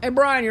Hey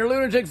Brian, your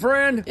lunatic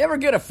friend, you ever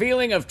get a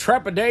feeling of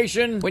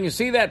trepidation when you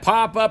see that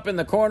pop up in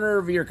the corner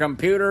of your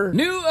computer?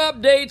 New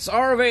updates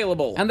are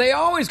available, and they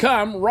always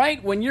come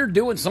right when you're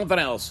doing something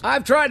else.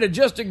 I've tried to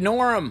just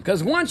ignore them,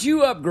 because once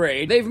you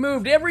upgrade, they've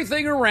moved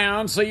everything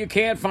around so you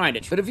can't find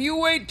it. But if you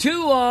wait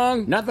too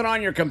long, nothing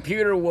on your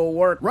computer will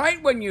work.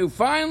 Right when you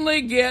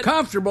finally get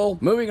comfortable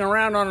moving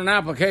around on an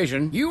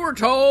application, you were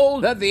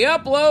told that the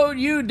upload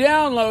you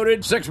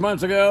downloaded 6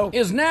 months ago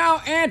is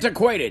now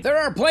antiquated. There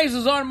are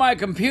places on my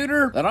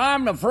computer that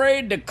I'm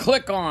afraid to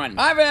click on.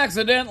 I've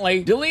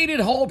accidentally deleted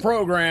whole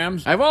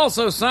programs. I've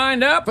also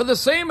signed up for the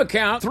same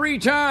account 3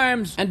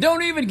 times. And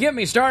don't even get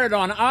me started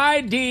on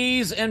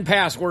IDs and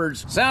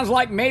passwords. Sounds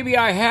like maybe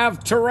I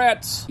have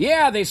Tourette's.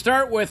 Yeah, they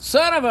start with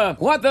son of a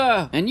what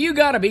the, and you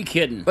gotta be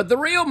kidding. But the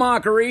real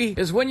mockery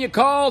is when you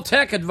call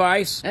tech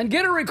advice and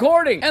get a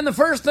recording. And the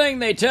first thing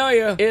they tell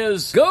you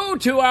is go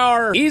to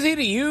our easy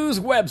to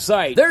use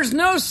website. There's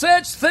no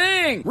such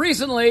thing.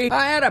 Recently,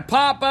 I had a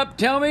pop-up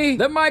tell me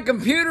that my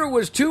computer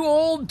was too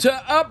old to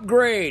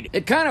upgrade.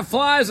 It kind of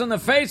flies in the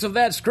face of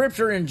that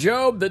scripture in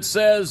Job that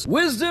says,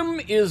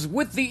 wisdom is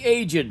with the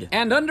aged,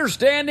 and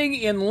understanding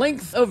in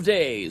length of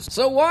days.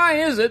 So why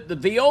is it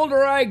that the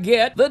older I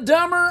get, the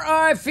dumber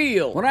I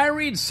feel? When I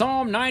read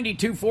Psalm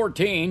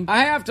 92:14,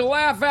 I have to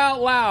laugh out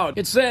loud.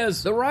 It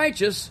says, the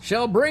righteous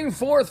shall bring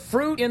forth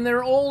fruit in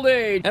their old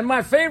age. And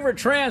my favorite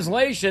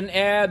translation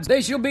adds,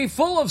 they shall be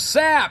full of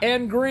sap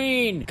and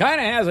green.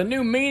 Kind of has a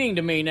new meaning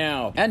to me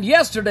now. And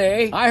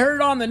yesterday, I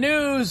heard on the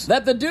news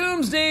that the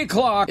doomsday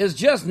clock is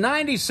just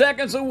 90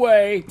 seconds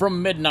away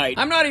from midnight.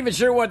 I'm not even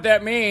sure what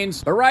that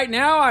means, but right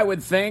now I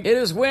would think it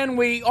is when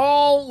we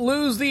all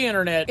lose the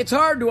internet. It's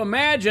hard to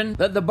imagine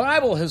that the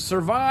Bible has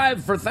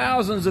survived for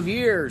thousands of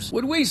years.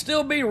 Would we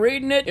still be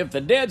reading it if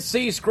the Dead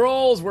Sea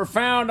Scrolls were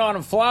found on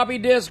a floppy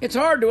disk? It's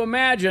hard to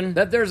imagine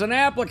that there's an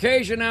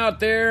application out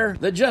there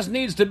that just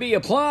needs to be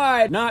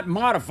applied, not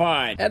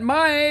modified. At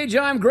my age,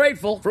 I'm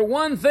grateful for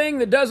one thing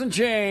that doesn't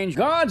change.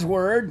 God's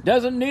Word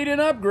doesn't need an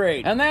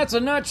upgrade. And that's a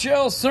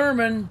nutshell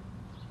sermon.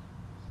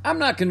 I'm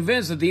not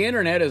convinced that the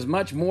internet is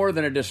much more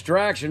than a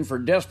distraction for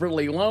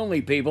desperately lonely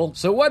people,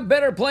 so what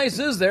better place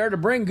is there to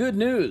bring good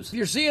news? If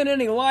you're seeing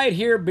any light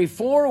here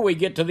before we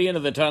get to the end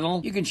of the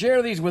tunnel, you can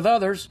share these with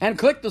others and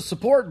click the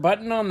support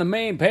button on the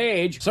main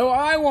page so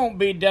I won't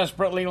be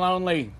desperately lonely.